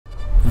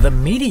The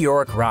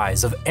meteoric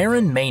rise of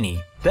Aaron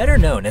Mahney, better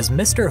known as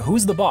Mr.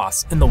 Who's the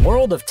Boss in the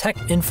world of tech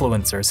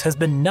influencers, has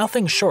been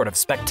nothing short of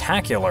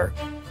spectacular.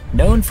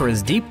 Known for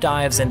his deep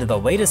dives into the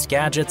latest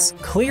gadgets,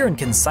 clear and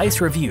concise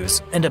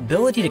reviews, and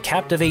ability to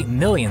captivate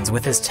millions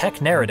with his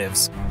tech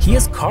narratives, he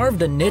has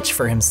carved a niche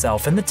for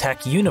himself in the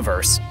tech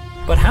universe.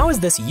 But how is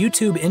this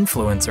YouTube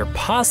influencer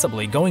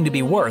possibly going to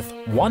be worth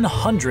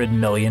 $100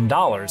 million?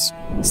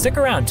 Stick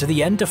around to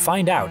the end to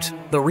find out.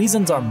 The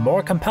reasons are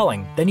more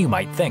compelling than you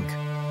might think.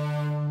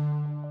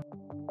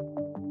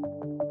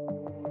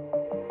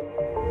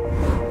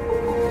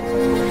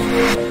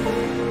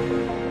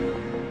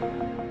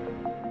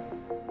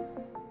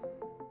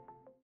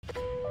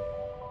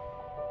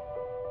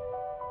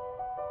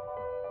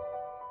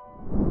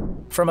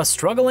 From a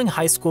struggling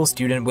high school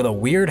student with a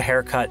weird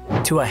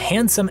haircut to a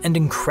handsome and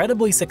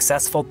incredibly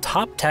successful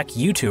top tech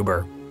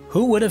YouTuber,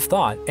 who would have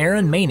thought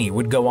Aaron Mahney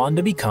would go on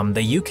to become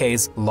the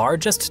UK's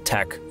largest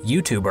tech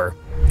YouTuber?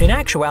 In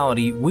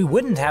actuality, we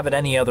wouldn't have it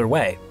any other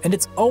way, and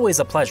it's always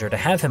a pleasure to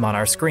have him on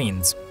our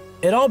screens.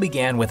 It all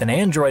began with an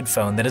Android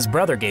phone that his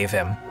brother gave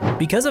him.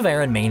 Because of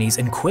Aaron Mahney's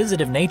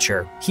inquisitive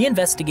nature, he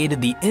investigated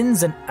the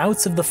ins and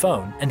outs of the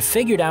phone and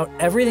figured out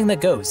everything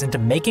that goes into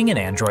making an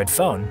Android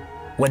phone.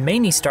 When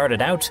Mahney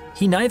started out,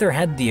 he neither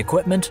had the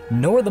equipment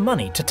nor the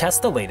money to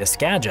test the latest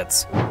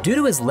gadgets. Due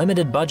to his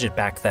limited budget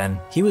back then,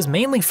 he was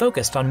mainly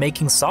focused on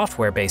making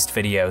software-based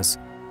videos.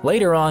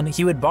 Later on,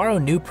 he would borrow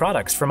new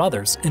products from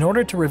others in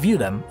order to review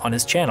them on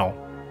his channel.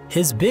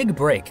 His big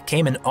break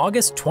came in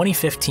August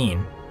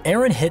 2015.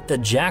 Aaron hit the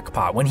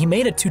jackpot when he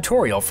made a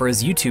tutorial for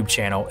his YouTube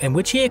channel in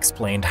which he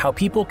explained how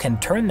people can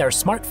turn their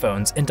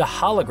smartphones into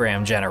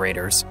hologram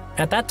generators.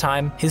 At that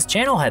time, his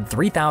channel had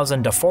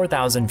 3,000 to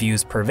 4,000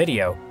 views per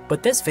video,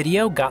 but this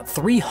video got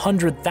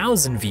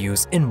 300,000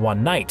 views in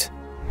one night.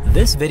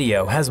 This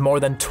video has more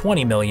than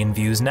 20 million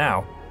views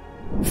now.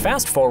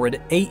 Fast forward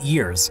 8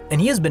 years,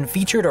 and he has been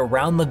featured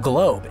around the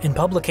globe in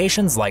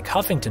publications like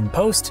Huffington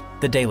Post,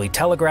 The Daily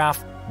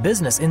Telegraph,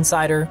 Business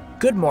Insider,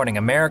 Good Morning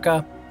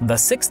America, The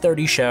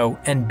 6:30 Show,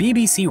 and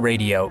BBC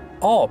Radio,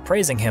 all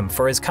praising him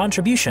for his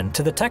contribution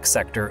to the tech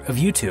sector of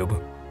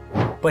YouTube.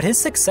 But his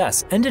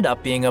success ended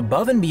up being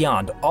above and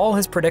beyond all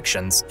his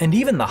predictions and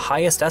even the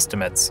highest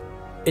estimates.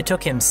 It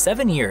took him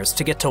 7 years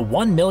to get to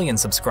 1 million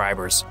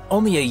subscribers,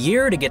 only a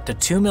year to get to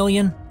 2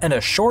 million, and a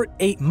short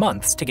 8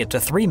 months to get to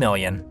 3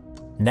 million.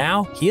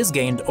 Now, he has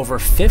gained over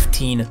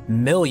 15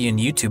 million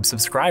YouTube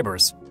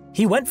subscribers.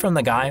 He went from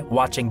the guy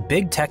watching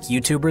big tech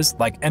YouTubers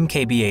like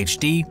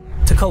MKBHD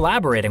to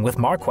collaborating with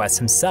Marquez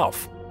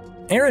himself.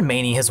 Aaron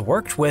Mahney has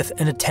worked with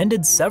and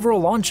attended several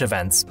launch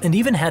events and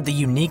even had the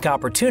unique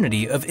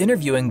opportunity of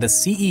interviewing the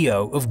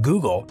CEO of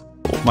Google.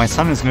 My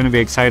son is going to be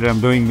excited I'm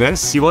doing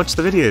this. You watch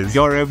the videos.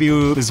 Your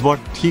review is what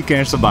he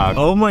cares about.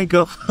 Oh my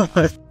god.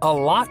 A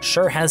lot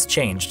sure has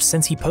changed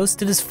since he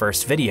posted his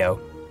first video.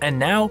 And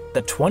now,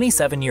 the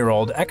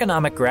 27-year-old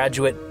economic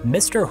graduate,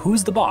 Mr.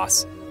 Who's the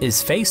Boss,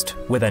 is faced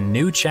with a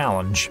new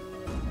challenge.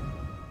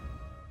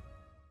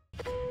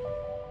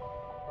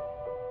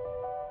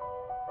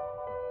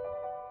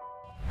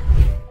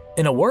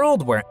 In a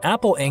world where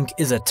Apple Inc.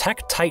 is a tech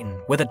titan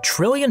with a $1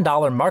 trillion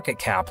market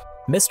cap,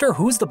 Mr.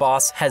 Who's the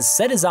Boss has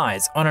set his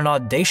eyes on an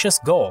audacious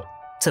goal: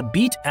 to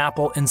beat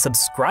Apple in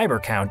subscriber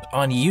count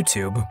on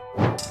YouTube.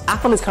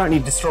 Apple is currently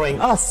destroying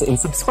us in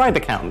subscriber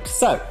count,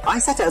 so I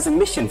set it as a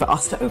mission for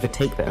us to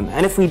overtake them,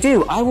 and if we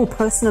do, I will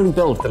personally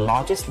build the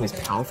largest,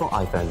 most powerful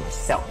iPhone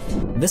myself.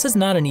 This is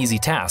not an easy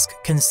task,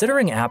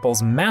 considering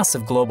Apple's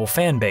massive global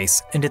fan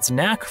base and its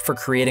knack for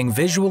creating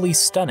visually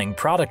stunning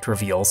product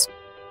reveals.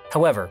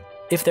 However,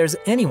 if there's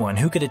anyone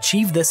who could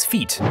achieve this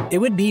feat, it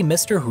would be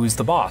Mr. Who's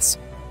the Boss.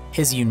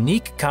 His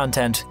unique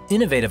content,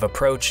 innovative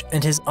approach,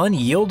 and his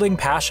unyielding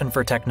passion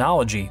for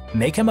technology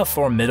make him a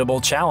formidable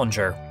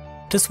challenger.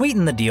 To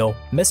sweeten the deal,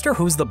 Mr.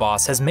 Who's the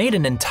Boss has made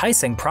an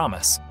enticing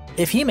promise.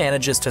 If he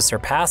manages to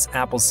surpass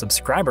Apple's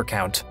subscriber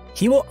count,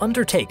 he will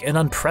undertake an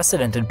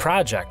unprecedented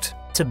project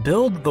to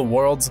build the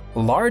world's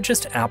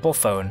largest Apple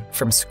phone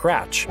from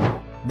scratch.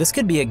 This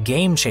could be a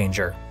game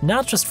changer,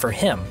 not just for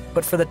him,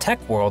 but for the tech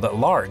world at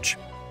large.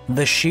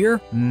 The sheer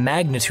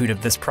magnitude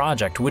of this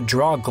project would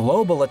draw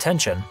global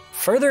attention,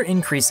 further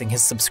increasing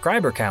his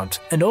subscriber count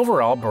and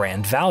overall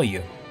brand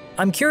value.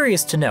 I'm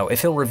curious to know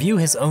if he'll review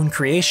his own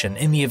creation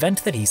in the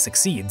event that he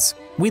succeeds.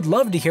 We'd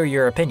love to hear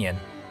your opinion.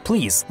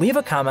 Please leave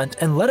a comment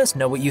and let us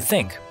know what you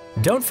think.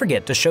 Don't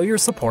forget to show your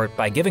support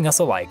by giving us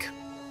a like.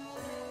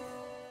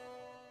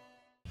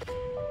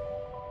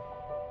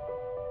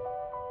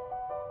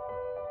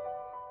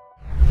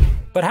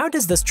 But how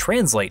does this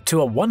translate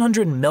to a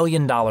 $100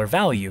 million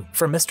value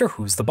for Mr.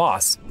 Who's the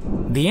Boss?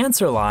 The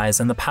answer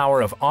lies in the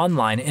power of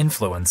online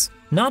influence.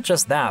 Not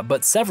just that,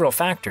 but several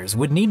factors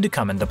would need to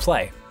come into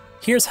play.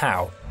 Here's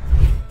how.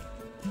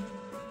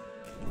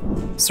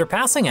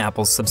 Surpassing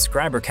Apple's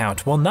subscriber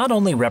count will not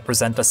only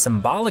represent a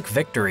symbolic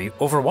victory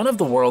over one of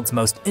the world's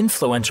most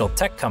influential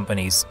tech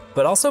companies,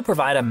 but also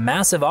provide a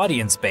massive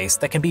audience base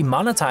that can be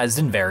monetized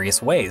in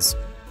various ways.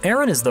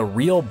 Aaron is the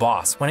real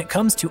boss when it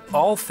comes to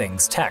all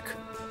things tech.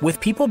 With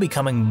people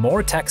becoming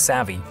more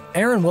tech-savvy,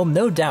 Aaron will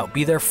no doubt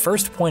be their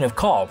first point of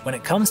call when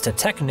it comes to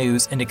tech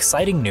news and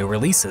exciting new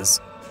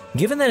releases.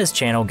 Given that his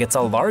channel gets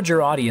a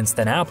larger audience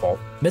than Apple,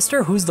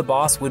 Mr. Who's the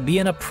Boss would be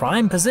in a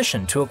prime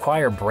position to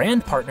acquire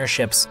brand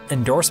partnerships,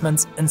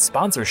 endorsements, and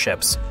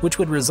sponsorships, which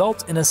would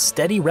result in a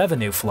steady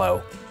revenue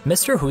flow.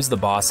 Mr. Who's the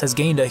Boss has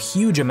gained a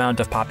huge amount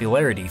of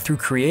popularity through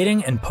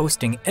creating and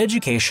posting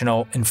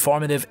educational,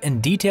 informative,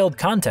 and detailed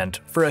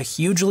content for a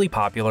hugely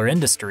popular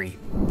industry.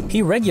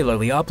 He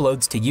regularly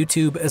uploads to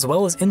YouTube as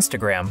well as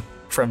Instagram.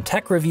 From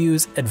tech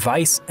reviews,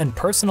 advice, and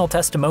personal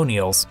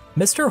testimonials,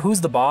 Mr.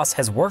 Who's the Boss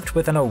has worked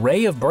with an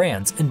array of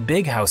brands and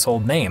big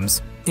household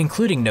names,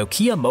 including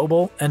Nokia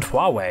Mobile and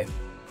Huawei.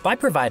 By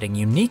providing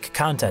unique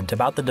content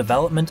about the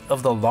development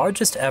of the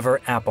largest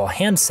ever Apple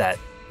handset,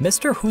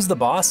 Mr. Who's the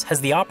Boss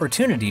has the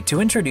opportunity to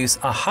introduce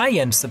a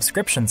high-end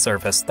subscription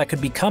service that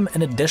could become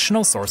an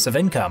additional source of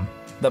income.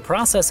 The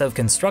process of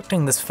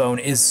constructing this phone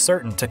is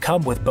certain to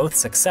come with both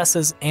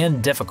successes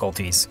and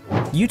difficulties.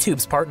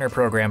 YouTube's partner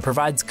program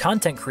provides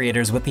content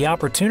creators with the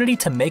opportunity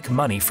to make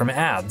money from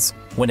ads.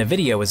 When a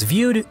video is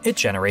viewed, it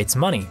generates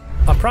money.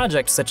 A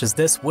project such as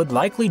this would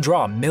likely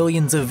draw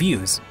millions of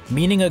views,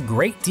 meaning a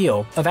great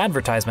deal of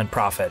advertisement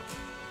profit.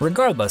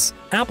 Regardless,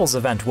 Apple's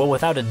event will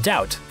without a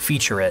doubt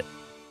feature it.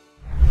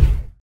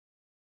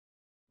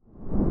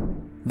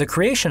 The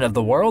creation of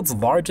the world's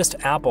largest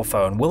Apple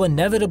phone will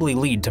inevitably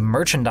lead to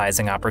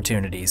merchandising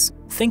opportunities.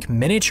 Think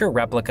miniature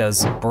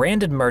replicas,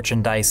 branded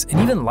merchandise,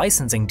 and even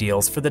licensing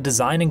deals for the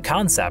design and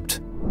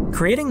concept.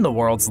 Creating the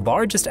world's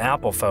largest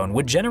Apple phone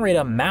would generate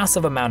a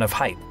massive amount of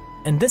hype,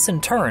 and this in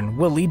turn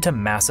will lead to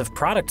massive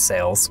product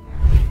sales.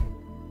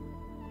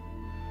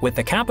 With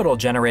the capital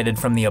generated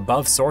from the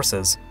above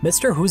sources,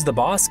 Mr. Who's the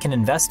Boss can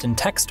invest in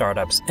tech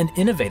startups and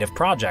innovative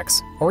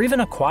projects, or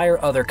even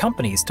acquire other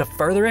companies to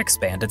further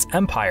expand its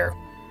empire.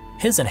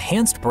 His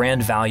enhanced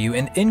brand value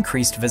and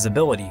increased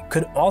visibility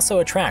could also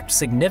attract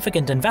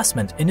significant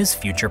investment in his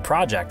future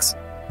projects.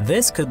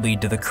 This could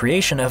lead to the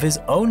creation of his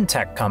own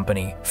tech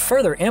company,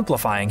 further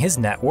amplifying his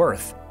net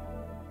worth.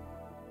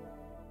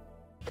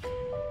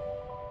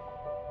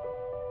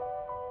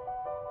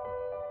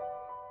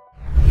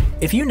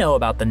 If you know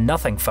about the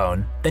Nothing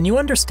phone, then you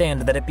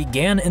understand that it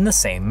began in the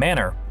same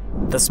manner.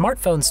 The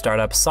smartphone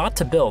startup sought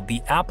to build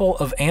the Apple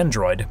of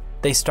Android.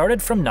 They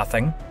started from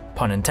nothing,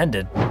 pun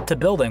intended, to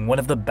building one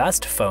of the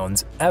best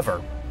phones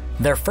ever.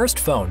 Their first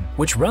phone,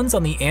 which runs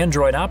on the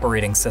Android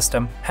operating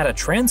system, had a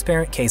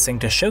transparent casing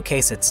to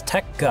showcase its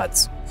tech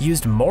guts,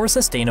 used more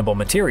sustainable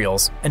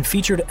materials, and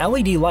featured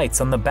LED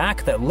lights on the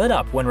back that lit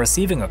up when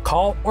receiving a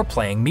call or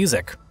playing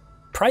music.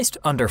 Priced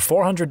under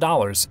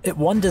 $400, it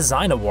won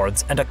design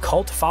awards and a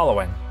cult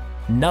following.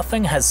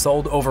 Nothing has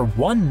sold over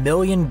 1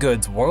 million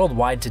goods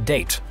worldwide to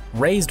date,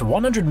 raised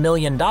 $100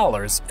 million,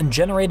 and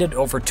generated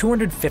over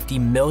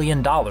 $250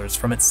 million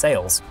from its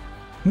sales.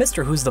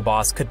 Mr. Who's the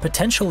Boss could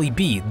potentially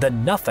be the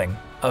Nothing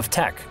of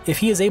tech if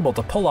he is able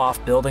to pull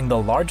off building the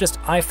largest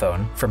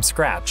iPhone from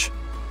scratch.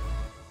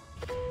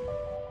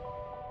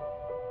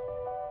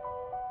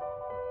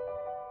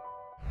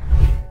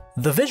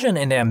 The vision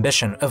and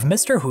ambition of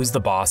Mr. Who's the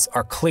Boss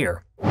are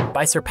clear.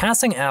 By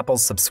surpassing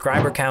Apple's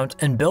subscriber count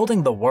and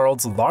building the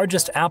world's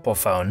largest Apple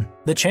phone,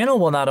 the channel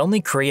will not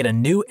only create a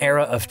new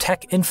era of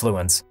tech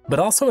influence, but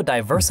also a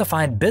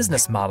diversified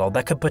business model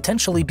that could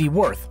potentially be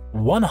worth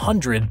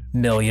 $100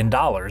 million.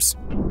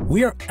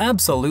 We are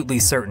absolutely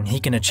certain he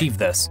can achieve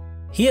this.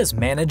 He has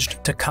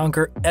managed to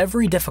conquer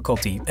every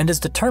difficulty and is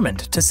determined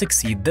to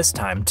succeed this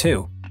time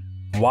too.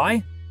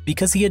 Why?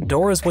 Because he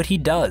adores what he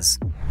does.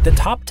 The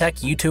top tech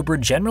YouTuber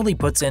generally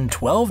puts in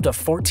 12 to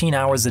 14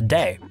 hours a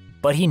day,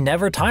 but he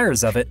never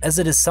tires of it as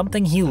it is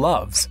something he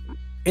loves.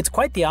 It's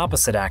quite the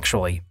opposite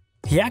actually.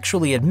 He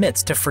actually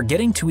admits to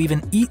forgetting to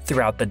even eat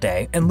throughout the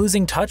day and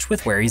losing touch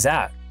with where he's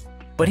at.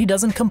 But he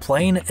doesn't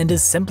complain and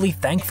is simply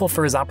thankful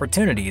for his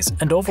opportunities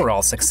and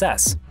overall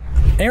success.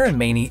 Aaron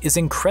Maney is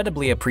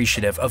incredibly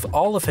appreciative of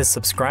all of his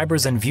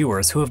subscribers and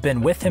viewers who have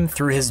been with him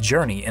through his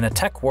journey in a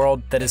tech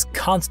world that is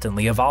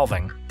constantly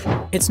evolving.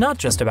 It's not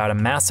just about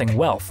amassing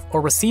wealth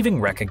or receiving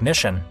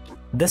recognition.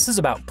 This is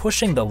about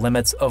pushing the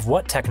limits of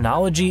what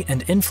technology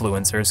and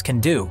influencers can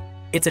do.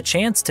 It's a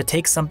chance to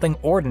take something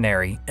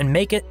ordinary and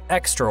make it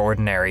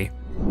extraordinary.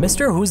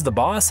 Mr. Who's the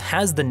Boss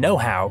has the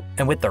know-how,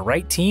 and with the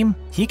right team,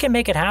 he can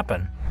make it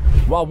happen.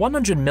 While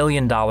 $100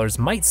 million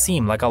might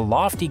seem like a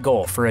lofty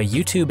goal for a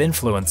YouTube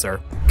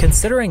influencer,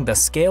 considering the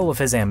scale of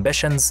his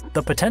ambitions,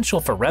 the potential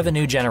for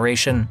revenue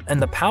generation,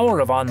 and the power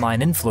of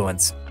online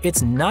influence,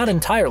 it's not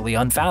entirely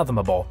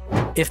unfathomable.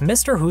 If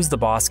Mr. Who's the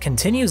Boss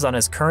continues on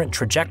his current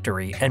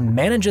trajectory and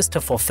manages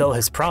to fulfill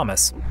his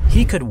promise,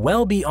 he could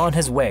well be on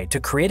his way to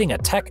creating a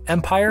tech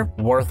empire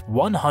worth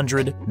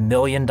 $100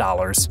 million.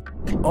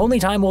 Only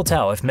time will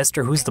tell if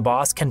Mr. Who's the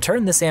Boss can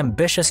turn this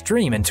ambitious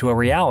dream into a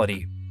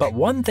reality. But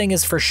one thing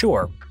is for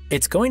sure,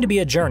 it's going to be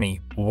a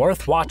journey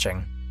worth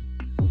watching.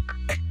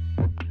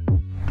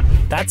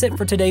 That's it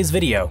for today's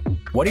video.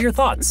 What are your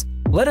thoughts?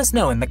 Let us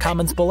know in the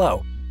comments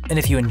below. And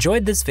if you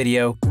enjoyed this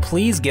video,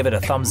 please give it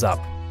a thumbs up.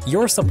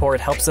 Your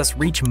support helps us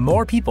reach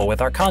more people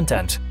with our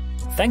content.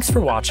 Thanks for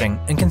watching,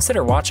 and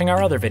consider watching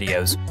our other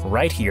videos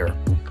right here.